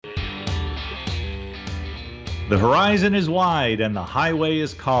The horizon is wide and the highway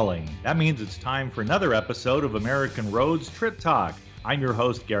is calling. That means it's time for another episode of American Roads Trip Talk. I'm your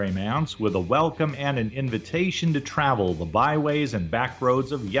host, Gary Mounts, with a welcome and an invitation to travel the byways and back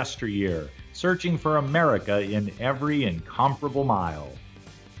roads of yesteryear, searching for America in every incomparable mile.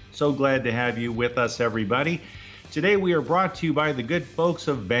 So glad to have you with us, everybody. Today we are brought to you by the good folks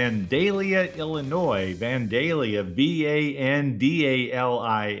of Vandalia, Illinois. Vandalia, V-A-N-D-A-L-I-A.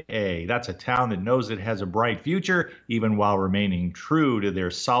 That's a town that knows it has a bright future, even while remaining true to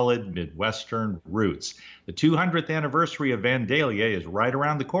their solid Midwestern roots. The 200th anniversary of Vandalia is right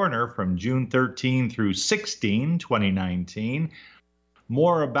around the corner from June 13 through 16, 2019.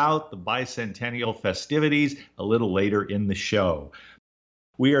 More about the bicentennial festivities a little later in the show.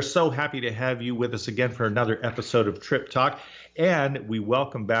 We are so happy to have you with us again for another episode of Trip Talk, and we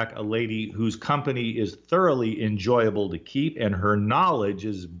welcome back a lady whose company is thoroughly enjoyable to keep, and her knowledge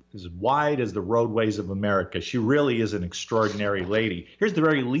is as wide as the roadways of America. She really is an extraordinary lady. Here's the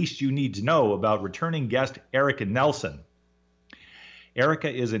very least you need to know about returning guest Erika Nelson.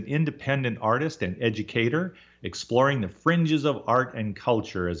 Erika is an independent artist and educator, exploring the fringes of art and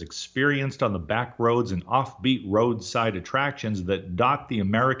culture as experienced on the back roads and offbeat roadside attractions that dot the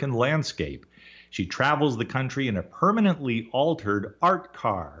American landscape. She travels the country in a permanently altered art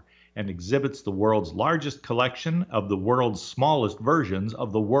car and exhibits the world's largest collection of the world's smallest versions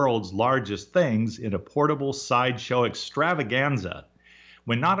of the world's largest things in a portable sideshow extravaganza.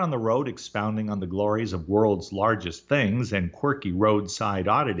 When not on the road expounding on the glories of world's largest things and quirky roadside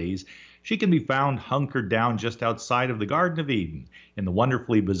oddities, she can be found hunkered down just outside of the Garden of Eden in the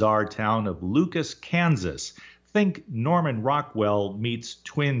wonderfully bizarre town of Lucas, Kansas. Think Norman Rockwell meets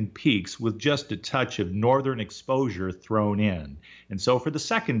Twin Peaks with just a touch of northern exposure thrown in. And so for the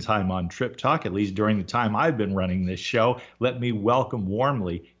second time on Trip Talk, at least during the time I've been running this show, let me welcome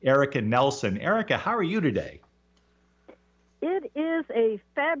warmly Erika Nelson. Erika, how are you today? It is a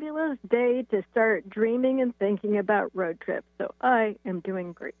fabulous day to start dreaming and thinking about road trips, so I am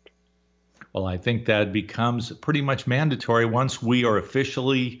doing great. Well, I think that becomes pretty much mandatory once we are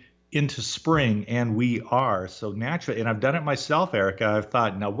officially into spring, and we are. So naturally, and I've done it myself, Erika, I've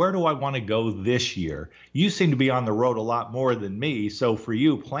thought, now where do I want to go this year? You seem to be on the road a lot more than me, so for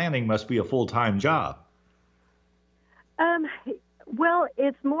you, planning must be a full-time job. Well,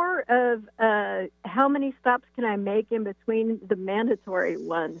 it's more of how many stops can I make in between the mandatory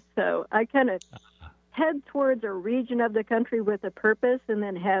ones. So I kind of head towards a region of the country with a purpose and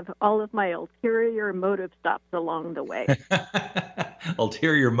then have all of my ulterior motive stops along the way.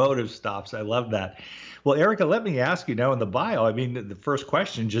 Ulterior motive stops. I love that. Well, Erika, let me ask you now in the bio, I mean, the first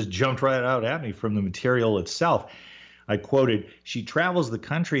question just jumped right out at me from the material itself. I quoted, she travels the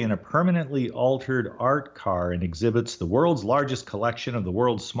country in a permanently altered art car and exhibits the world's largest collection of the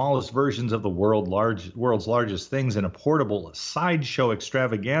world's smallest versions of the world's largest things in a portable sideshow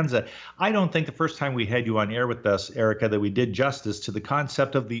extravaganza. I don't think the first time we had you on air with us, Erika, that we did justice to the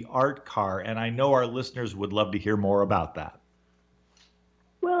concept of the art car, and I know our listeners would love to hear more about that.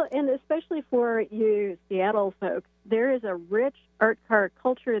 Well, and especially for you Seattle folks, there is a rich art car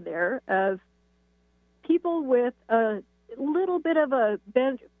culture there of people with a little bit of a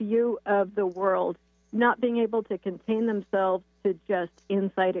bent view of the world, not being able to contain themselves to just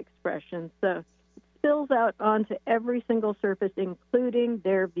inside expression. So it spills out onto every single surface, including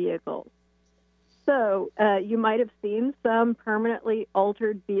their vehicles. So you might have seen some permanently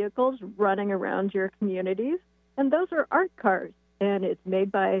altered vehicles running around your communities, and those are art cars, and it's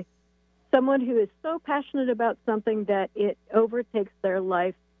made by someone who is so passionate about something that it overtakes their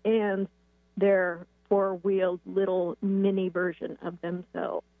life and their four-wheeled little mini version of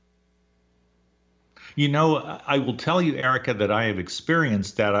themselves. You know, I will tell you, Erika, that I have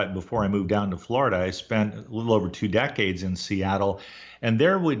experienced that before I moved down to Florida. I spent a little over 2 decades in Seattle, and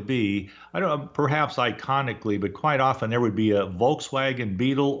there would be, I don't know, perhaps iconically, but quite often there would be a Volkswagen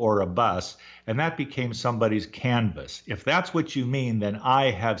Beetle or a bus, and that became somebody's canvas. If that's what you mean, then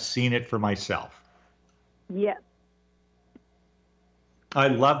I have seen it for myself. Yes. I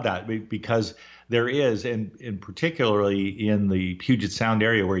love that because there is, and particularly in the Puget Sound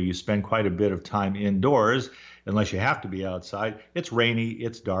area where you spend quite a bit of time indoors, unless you have to be outside, it's rainy,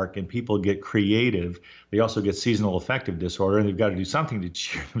 it's dark, and people get creative. They also get seasonal affective disorder, and they've got to do something to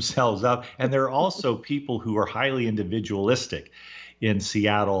cheer themselves up. And there are also people who are highly individualistic in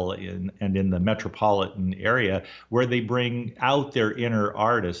Seattle and in the metropolitan area, where they bring out their inner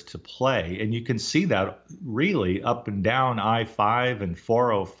artist to play. And you can see that really up and down I-5 and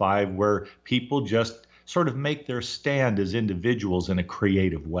 405, where people just sort of make their stand as individuals in a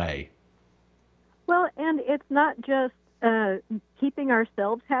creative way. Well, and it's not just keeping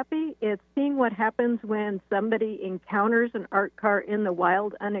ourselves happy. It's seeing what happens when somebody encounters an art car in the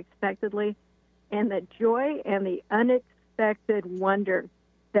wild unexpectedly, and the joy and the unexpected wonder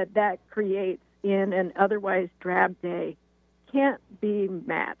that that creates in an otherwise drab day can't be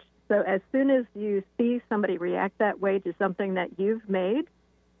matched. So as soon as you see somebody react that way to something that you've made,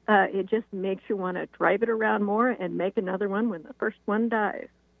 it just makes you want to drive it around more and make another one when the first one dies.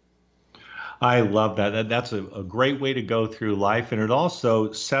 I love that. That's a great way to go through life. And it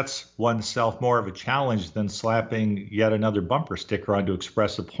also sets oneself more of a challenge than slapping yet another bumper sticker on to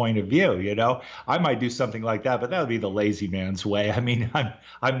express a point of view. You know, I might do something like that, but that would be the lazy man's way. I mean,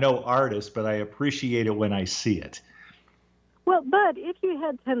 I'm no artist, but I appreciate it when I see it. Well, but if you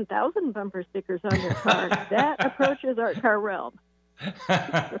had 10,000 bumper stickers on your car, that approaches art car realm.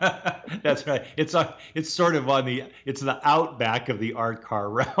 That's right. It's sort of it's the outback of the art car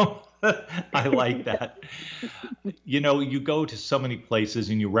realm. I like that. You know, you go to so many places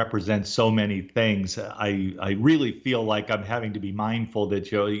and you represent so many things. I really feel like I'm having to be mindful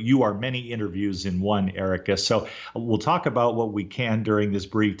that you are many interviews in one, Erika. So we'll talk about what we can during this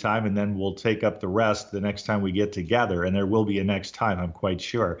brief time, and then we'll take up the rest the next time we get together. And there will be a next time, I'm quite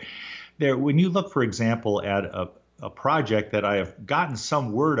sure. When you look, for example, at a project that I have gotten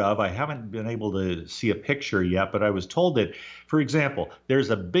some word of. I haven't been able to see a picture yet, but I was told that, for example, there's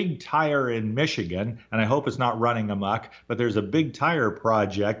a big tire in Michigan, and I hope it's not running amok, but there's a big tire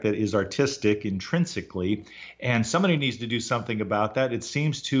project that is artistic intrinsically, and somebody needs to do something about that. It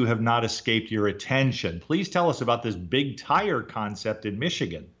seems to have not escaped your attention. Please tell us about this big tire concept in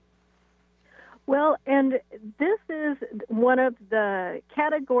Michigan. Well, and this is one of the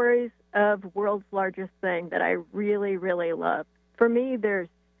categories of world's largest thing that I really, really love. For me, there's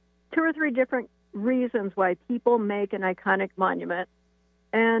 2 or 3 different reasons why people make an iconic monument.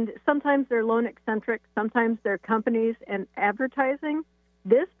 And sometimes they're lone eccentric, sometimes they're companies and advertising.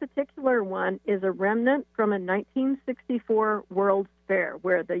 This particular one is a remnant from a 1964 World's Fair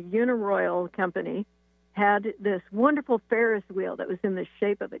where the Uniroyal Company had this wonderful Ferris wheel that was in the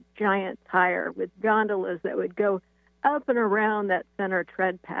shape of a giant tire with gondolas that would go up and around that center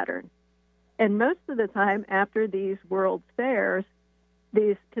tread pattern. And most of the time after these World's Fairs,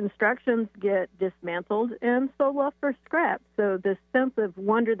 these constructions get dismantled and sold off for scrap. So this sense of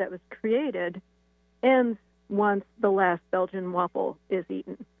wonder that was created ends once the last Belgian waffle is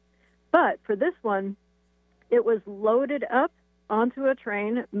eaten. But for this one, it was loaded up onto a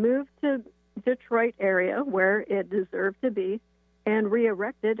train, moved to Detroit area where it deserved to be, and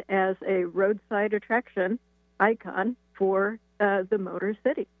re-erected as a roadside attraction icon for the Motor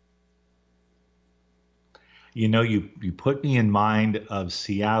City. You know, you put me in mind of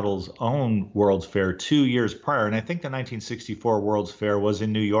Seattle's own World's Fair 2 years prior, and I think the 1964 World's Fair was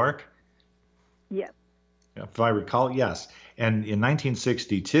in New York. Yes. If I recall, yes. And in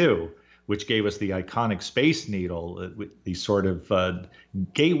 1962, which gave us the iconic Space Needle, the sort of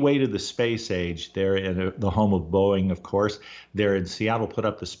gateway to the space age there in the home of Boeing, of course, there in Seattle put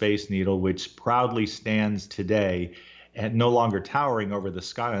up the Space Needle, which proudly stands today and no longer towering over the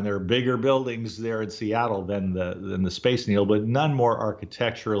sky. And there are bigger buildings there in Seattle than the Space Needle, but none more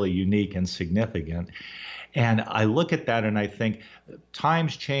architecturally unique and significant. And I look at that and I think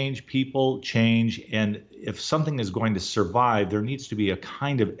times change, people change, and if something is going to survive, there needs to be a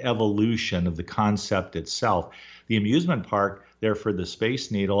kind of evolution of the concept itself. The amusement park there for the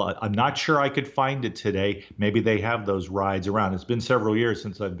Space Needle, I'm not sure I could find it today. Maybe they have those rides around. It's been several years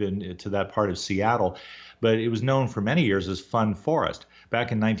since I've been to that part of Seattle, but it was known for many years as Fun Forest.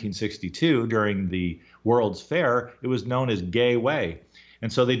 Back in 1962, during the World's Fair, it was known as Gay Way.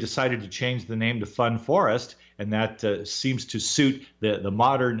 And so they decided to change the name to Fun Forest, and that seems to suit the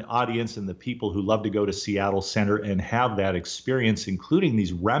modern audience and the people who love to go to Seattle Center and have that experience, including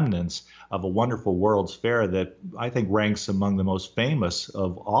these remnants of a wonderful World's Fair that I think ranks among the most famous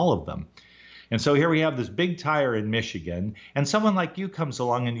of all of them. And so here we have this big tire in Michigan, and someone like you comes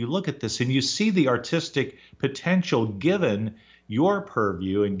along and you look at this and you see the artistic potential given your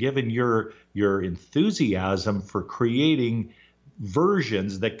purview and given your enthusiasm for creating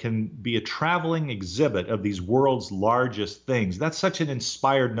versions that can be a traveling exhibit of these world's largest things. That's such an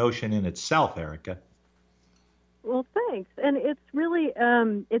inspired notion in itself, Erika. Well, thanks. And it's really,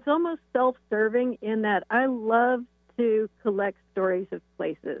 it's almost self-serving in that I love to collect stories of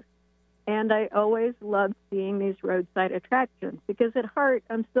places. And I always love seeing these roadside attractions because at heart,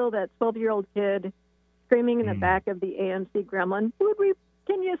 I'm still that 12-year-old kid screaming in the back of the AMC Gremlin,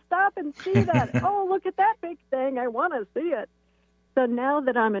 can you stop and see that? Oh, look at that big thing. I want to see it. So now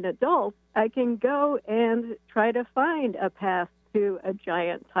that I'm an adult, I can go and try to find a path to a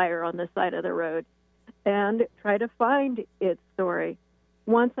giant tire on the side of the road. and try to find its story.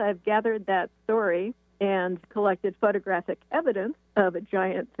 Once I've gathered that story and collected photographic evidence of a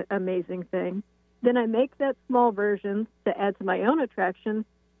giant, amazing thing, then I make that small version to add to my own attraction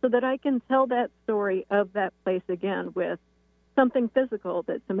so that I can tell that story of that place again with something physical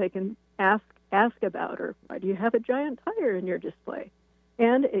that somebody can ask about, or why do you have a giant tire in your display?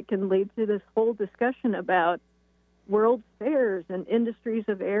 And it can lead to this whole discussion about world fairs and industries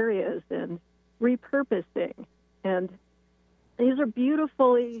of areas and repurposing. And these are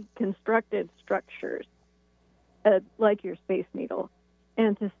beautifully constructed structures, like your Space Needle.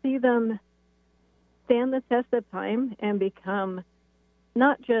 And to see them stand the test of time and become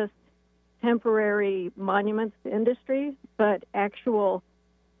not just temporary monuments to industry, but actual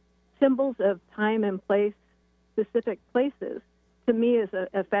symbols of time and place, specific places, to me is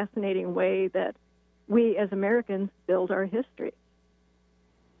a fascinating way that we as Americans build our history.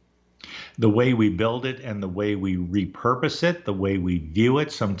 The way we build it and the way we repurpose it, the way we view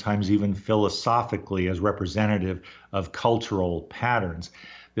it, sometimes even philosophically as representative of cultural patterns.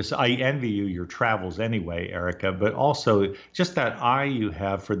 I envy you your travels anyway, Erika, but also just that eye you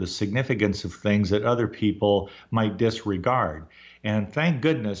have for the significance of things that other people might disregard. And thank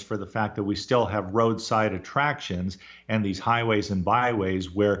goodness for the fact that we still have roadside attractions and these highways and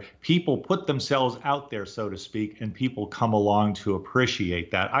byways where people put themselves out there, so to speak, and people come along to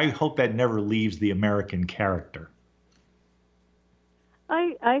appreciate that. I hope that never leaves the American character.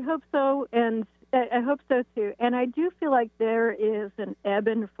 I hope so, and I hope so too. And I do feel like there is an ebb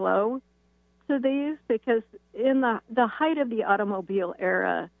and flow to these, because in the height of the automobile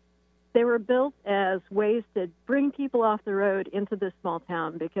era, they were built as ways to bring people off the road into this small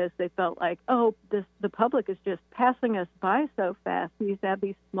town, because they felt like, the public is just passing us by so fast. We used to have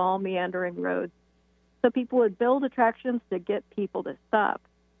these small meandering roads. So people would build attractions to get people to stop.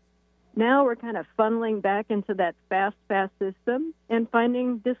 Now we're kind of funneling back into that fast system and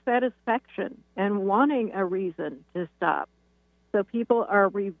finding dissatisfaction and wanting a reason to stop. So people are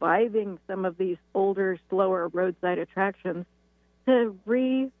reviving some of these older, slower roadside attractions to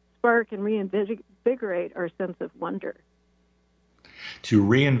spark and reinvigorate our sense of wonder. To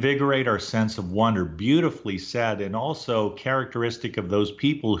reinvigorate our sense of wonder, beautifully said, and also characteristic of those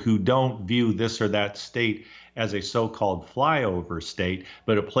people who don't view this or that state as a so-called flyover state,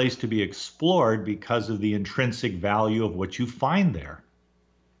 but a place to be explored because of the intrinsic value of what you find there.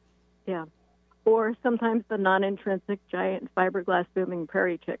 Yeah. Or sometimes the non-intrinsic giant fiberglass booming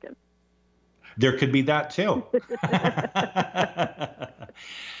prairie chicken. There could be that too.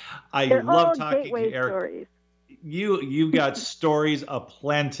 I They're love all talking gateway to Erika. Stories. You got stories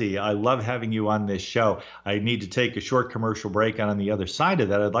aplenty. I love having you on this show. I need to take a short commercial break, and on the other side of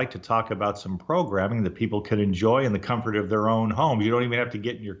that, I'd like to talk about some programming that people can enjoy in the comfort of their own homes. You don't even have to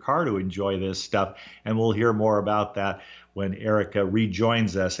get in your car to enjoy this stuff, and we'll hear more about that when Erika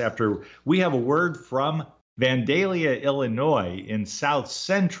rejoins us after we have a word from Vandalia, Illinois, in south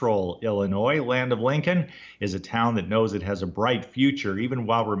central Illinois. Land of Lincoln is a town that knows it has a bright future, even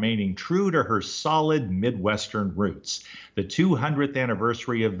while remaining true to her solid Midwestern roots. The 200th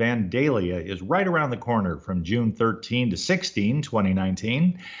anniversary of Vandalia is right around the corner from June 13 to 16,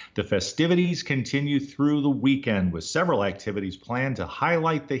 2019. The festivities continue through the weekend with several activities planned to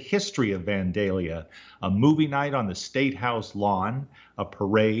highlight the history of Vandalia: a movie night on the State House lawn, a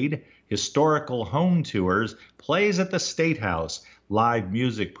parade, historical home tours, plays at the State House, live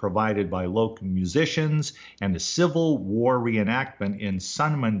music provided by local musicians, and a Civil War reenactment in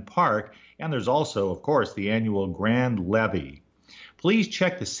Sunman Park. And there's also, of course, the annual Grand Levee. Please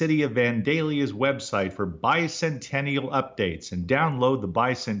check the City of Vandalia's website for bicentennial updates and download the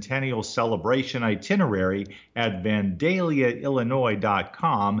bicentennial celebration itinerary at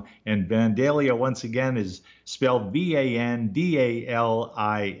vandaliaillinois.com. And Vandalia, once again, is spelled Vandalia,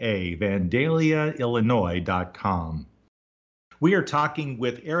 vandaliaillinois.com. We are talking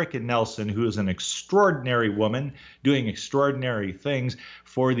with Erika Nelson, who is an extraordinary woman doing extraordinary things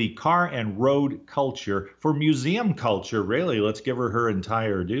for the car and road culture, for museum culture, really. Let's give her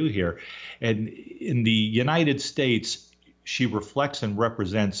entire due here. And in the United States, she reflects and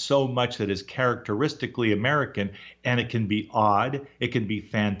represents so much that is characteristically American, and it can be odd, it can be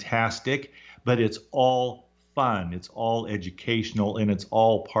fantastic, but it's all fun, it's all educational, and it's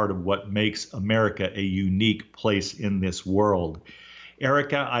all part of what makes America a unique place in this world.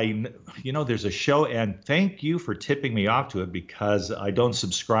 Erika, there's a show, and thank you for tipping me off to it, because I don't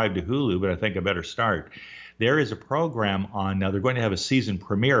subscribe to Hulu, but I think I better start. There is a program on, now they're going to have a season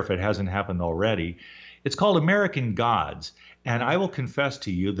premiere if it hasn't happened already. It's called American Gods. And I will confess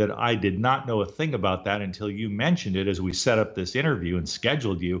to you that I did not know a thing about that until you mentioned it as we set up this interview and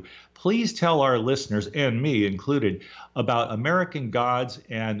scheduled you. Please tell our listeners, and me included, about American Gods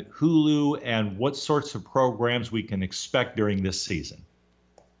and Hulu and what sorts of programs we can expect during this season.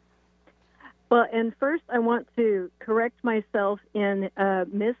 Well, and first I want to correct myself in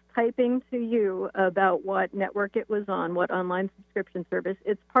mistyping to you about what network it was on, what online subscription service.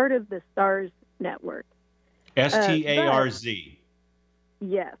 It's part of the Starz network. STARZ.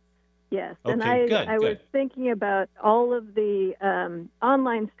 Yes, yes. Okay, and I good. was thinking about all of the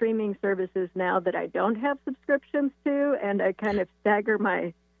online streaming services now that I don't have subscriptions to, and I kind of stagger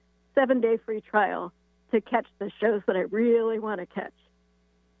my 7-day free trial to catch the shows that I really want to catch.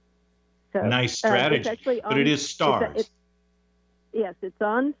 So, nice strategy, but it is Starz. Yes, it's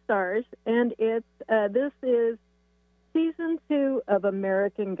on Starz, and it's this is season 2 of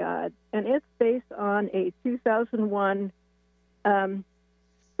American Gods, and it's based on a 2001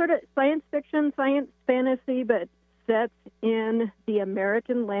 sort of science fiction, science fantasy, but set in the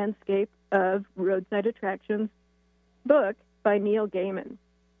American landscape of Roadside Attractions book by Neil Gaiman.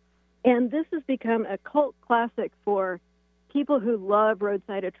 And this has become a cult classic for people who love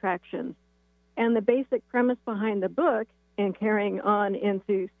roadside attractions. And the basic premise behind the book, and carrying on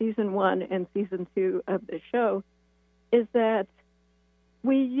into season 1 and season 2 of the show, is that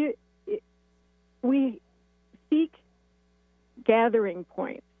we seek gathering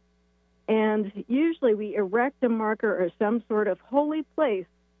points. And usually we erect a marker or some sort of holy place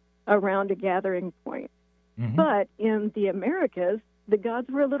around a gathering point. Mm-hmm. But in the Americas, the gods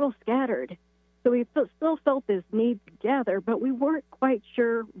were a little scattered. So we still felt this need to gather, but we weren't quite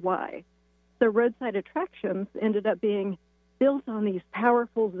sure why. So roadside attractions ended up being built on these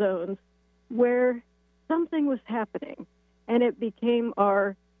powerful zones where something was happening. And it became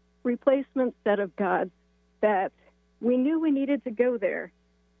our replacement set of gods that we knew we needed to go there.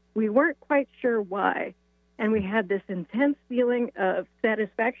 We weren't quite sure why. And we had this intense feeling of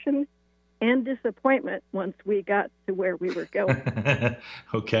satisfaction and disappointment once we got to where we were going.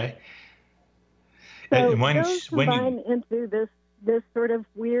 Okay. So those combine into this sort of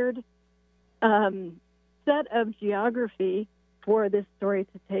weird set of geography for this story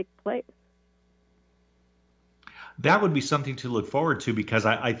to take place. That would be something to look forward to, because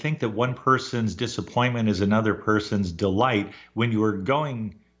I think that one person's disappointment is another person's delight. When you are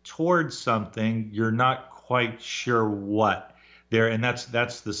going towards something, you're not quite sure what there, and that's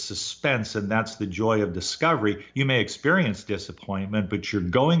the suspense, and that's the joy of discovery. You may experience disappointment, but you're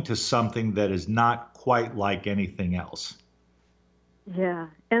going to something that is not quite like anything else. Yeah,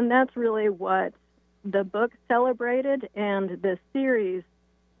 and that's really what the book celebrated, and the series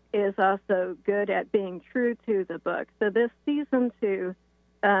is also good at being true to the book. So this season 2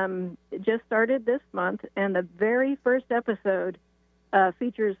 just started this month, and the very first episode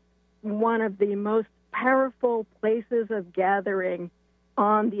features one of the most powerful places of gathering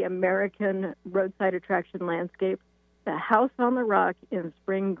on the American roadside attraction landscape, the House on the Rock in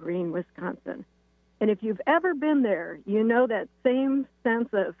Spring Green, Wisconsin. And if you've ever been there, you know that same sense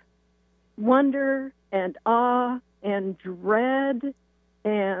of wonder and awe and dread.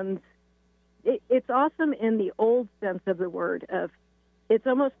 And it's awesome in the old sense of the word, of it's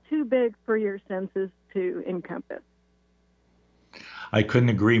almost too big for your senses to encompass. I couldn't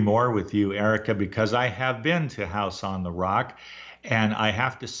agree more with you, Erika, because I have been to House on the Rock, and I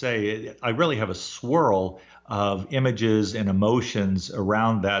have to say, I really have a swirl of images and emotions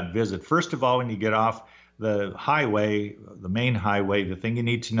around that visit. First of all, when you get off the highway, the main highway, the thing you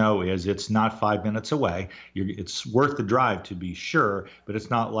need to know is it's not 5 minutes away. It's worth the drive, to be sure, but it's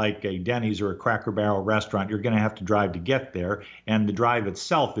not like a Denny's or a Cracker Barrel restaurant. You're going to have to drive to get there, and the drive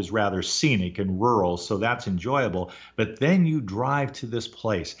itself is rather scenic and rural, so that's enjoyable. But then you drive to this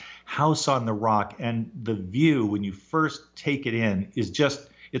place, House on the Rock, and the view when you first take it in is just,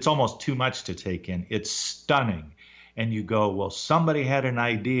 it's almost too much to take in. It's stunning. And you go, well, somebody had an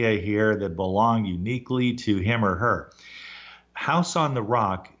idea here that belonged uniquely to him or her. House on the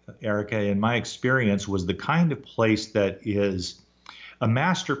Rock, Erika, in my experience, was the kind of place that is a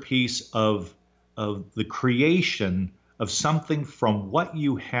masterpiece of the creation of something from what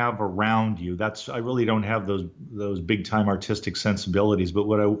you have around you. I really don't have those big time artistic sensibilities, but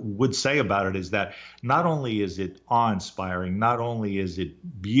what I would say about it is that not only is it awe-inspiring, not only is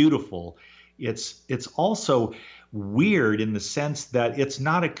it beautiful, it's also weird in the sense that it's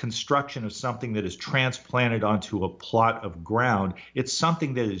not a construction of something that is transplanted onto a plot of ground. It's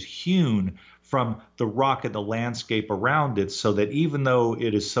something that is hewn from the rock and the landscape around it, so that even though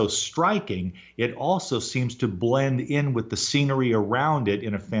it is so striking, it also seems to blend in with the scenery around it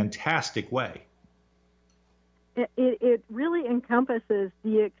in a fantastic way. it really encompasses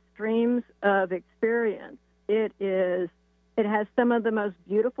the extremes of experience. It has some of the most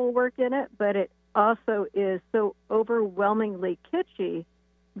beautiful work in it, but it also is so overwhelmingly kitschy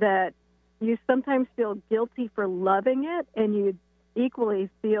that you sometimes feel guilty for loving it, and you equally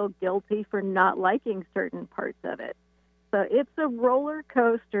feel guilty for not liking certain parts of it. So it's a roller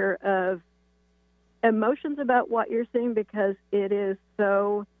coaster of emotions about what you're seeing, because it is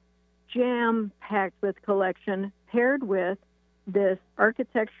so jam-packed with collection, paired with this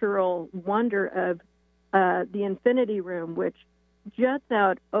architectural wonder of the Infinity Room, which juts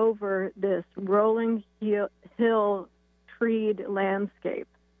out over this rolling hill treed landscape.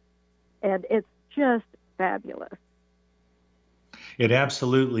 And it's just fabulous. It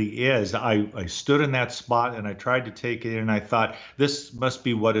absolutely is. I stood in that spot and I tried to take it in, and I thought, this must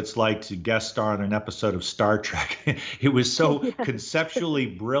be what it's like to guest star on an episode of Star Trek. It was so conceptually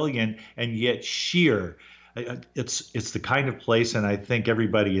brilliant and yet sheer. It's the kind of place, and I think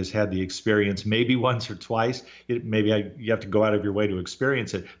everybody has had the experience maybe once or twice. You have to go out of your way to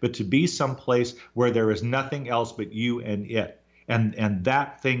experience it, but to be someplace where there is nothing else but you and it, and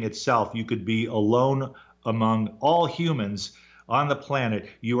that thing itself, you could be alone among all humans on the planet.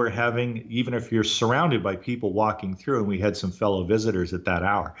 You are having, even if you're surrounded by people walking through, and we had some fellow visitors at that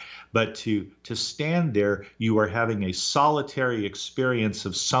hour, but to stand there, you are having a solitary experience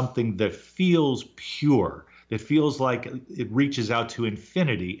of something that feels pure, that feels like it reaches out to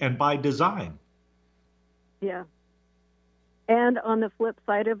infinity, and by design. Yeah. And on the flip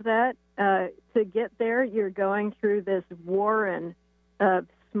side of that, to get there, you're going through this warren of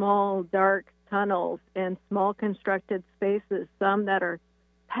small, dark tunnels and small constructed spaces, some that are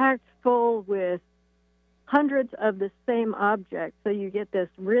packed full with hundreds of the same objects. So you get this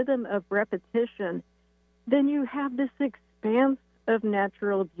rhythm of repetition. Then you have this expanse of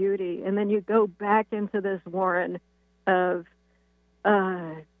natural beauty. And then you go back into this warren of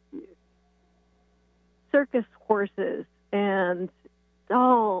circus horses and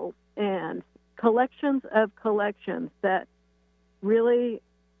dolls and collections of collections that really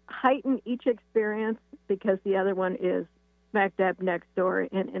heighten each experience, because the other one is smack dab next door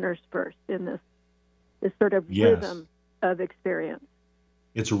and interspersed in this sort of rhythm of experience.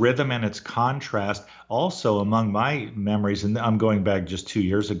 It's rhythm and it's contrast. Also, among my memories, and I'm going back just 2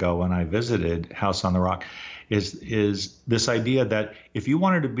 years ago when I visited House on the Rock, is this idea that if you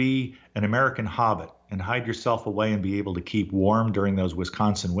wanted to be an American hobbit and hide yourself away and be able to keep warm during those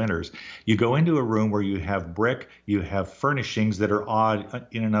Wisconsin winters, you go into a room where you have brick, you have furnishings that are odd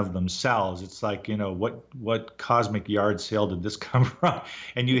in and of themselves. It's like, what cosmic yard sale did this come from?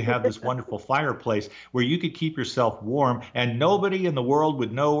 And you have this wonderful fireplace where you could keep yourself warm, and nobody in the world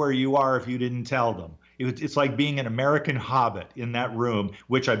would know where you are if you didn't tell them. It's like being an American hobbit in that room,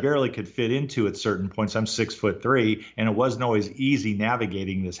 which I barely could fit into at certain points. I'm 6'3", and it wasn't always easy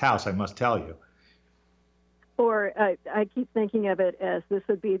navigating this house, I must tell you. Or I keep thinking of it as this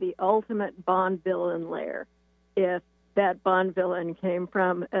would be the ultimate Bond villain lair, if that Bond villain came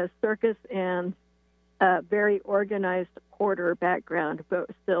from a circus and a very organized quarter background, but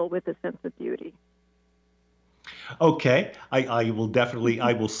still with a sense of beauty. Okay, I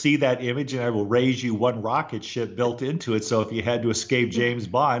will see that image, and I will raise you one rocket ship built into it. So if you had to escape James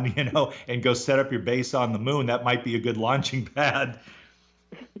Bond, and go set up your base on the moon, that might be a good launching pad.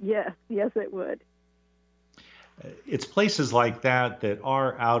 Yes, it would. It's places like that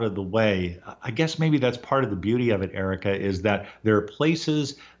are out of the way. I guess maybe that's part of the beauty of it, Erika, is that there are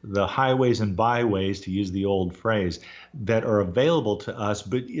places, the highways and byways, to use the old phrase, that are available to us,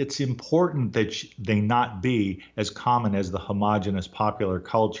 but it's important that they not be as common as the homogenous popular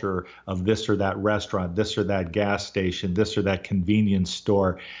culture of this or that restaurant, this or that gas station, this or that convenience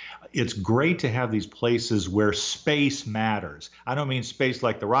store. It's great to have these places where space matters. I don't mean space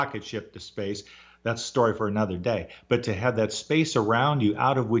like the rocket ship to space. That's a story for another day. But to have that space around you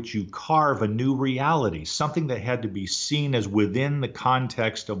out of which you carve a new reality, something that had to be seen as within the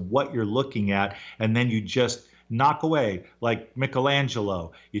context of what you're looking at, and then you just knock away, like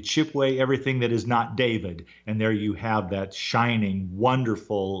Michelangelo. You chip away everything that is not David, and there you have that shining,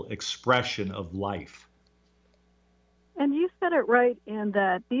 wonderful expression of life. And you said it right in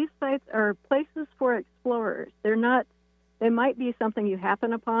that these sites are places for explorers. They might be something you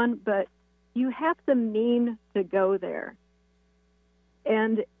happen upon, but you have to mean to go there.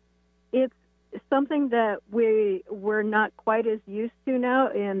 And it's something that we're not quite as used to now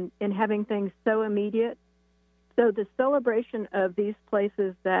in having things so immediate. So the celebration of these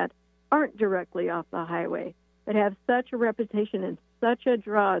places that aren't directly off the highway, that have such a reputation and such a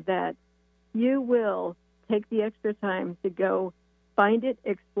draw that you will take the extra time to go find it,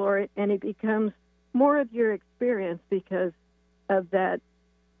 explore it, and it becomes more of your experience because of that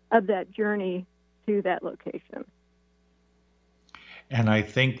journey to that location. And I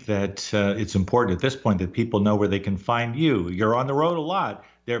think that it's important at this point that people know where they can find you. You're on the road a lot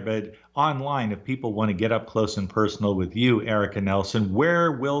there, but online, if people want to get up close and personal with you, Erika Nelson,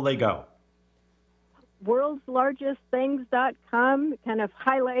 where will they go? worldslargestthings.com kind of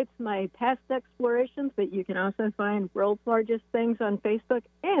highlights my past explorations, but you can also find World's Largest Things on Facebook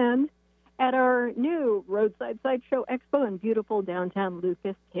and at our new Roadside Sideshow Expo in beautiful downtown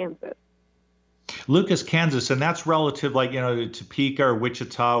Lucas, Kansas. Lucas, Kansas, and that's relative, like, to Topeka or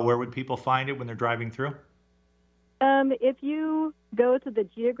Wichita. Where would people find it when they're driving through? If you go to the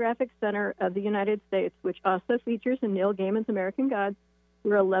Geographic Center of the United States, which also features in Neil Gaiman's American Gods,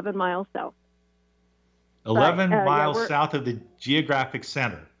 we're 11 miles south. 11 miles south of the Geographic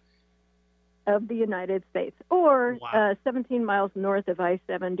Center of the United States, or wow. 17 miles north of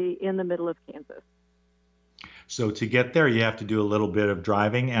I-70 in the middle of Kansas. So to get there, you have to do a little bit of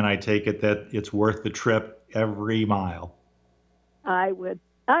driving, and I take it that it's worth the trip every mile. I would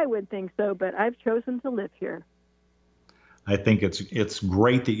think so, but I've chosen to live here. I think it's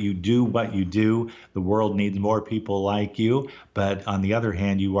great that you do what you do. The world needs more people like you, but on the other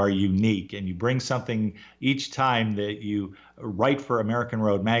hand, you are unique, and you bring something each time that you write for American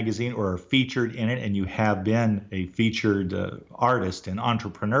Road Magazine or are featured in it, and you have been a featured artist and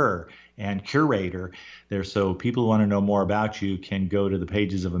entrepreneur and curator there. So people who want to know more about you can go to the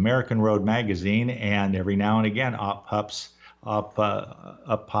pages of American Road Magazine, and every now and again up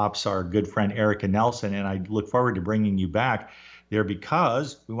pops our good friend Erika Nelson, and I look forward to bringing you back there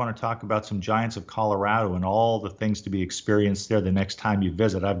because we want to talk about some giants of Colorado and all the things to be experienced there the next time you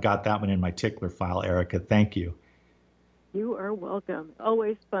visit. I've got that one in my tickler file, Erika. Thank you. You are welcome.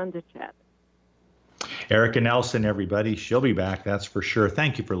 Always fun to chat. Erika Nelson, everybody. She'll be back, that's for sure.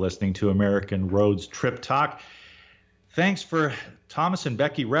 Thank you for listening to American Roads Trip Talk. Thanks for Thomas and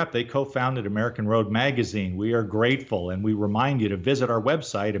Becky Repp. They co-founded American Road Magazine. We are grateful, and we remind you to visit our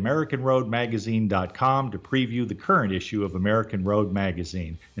website, AmericanRoadMagazine.com, to preview the current issue of American Road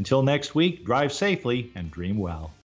Magazine. Until next week, drive safely and dream well.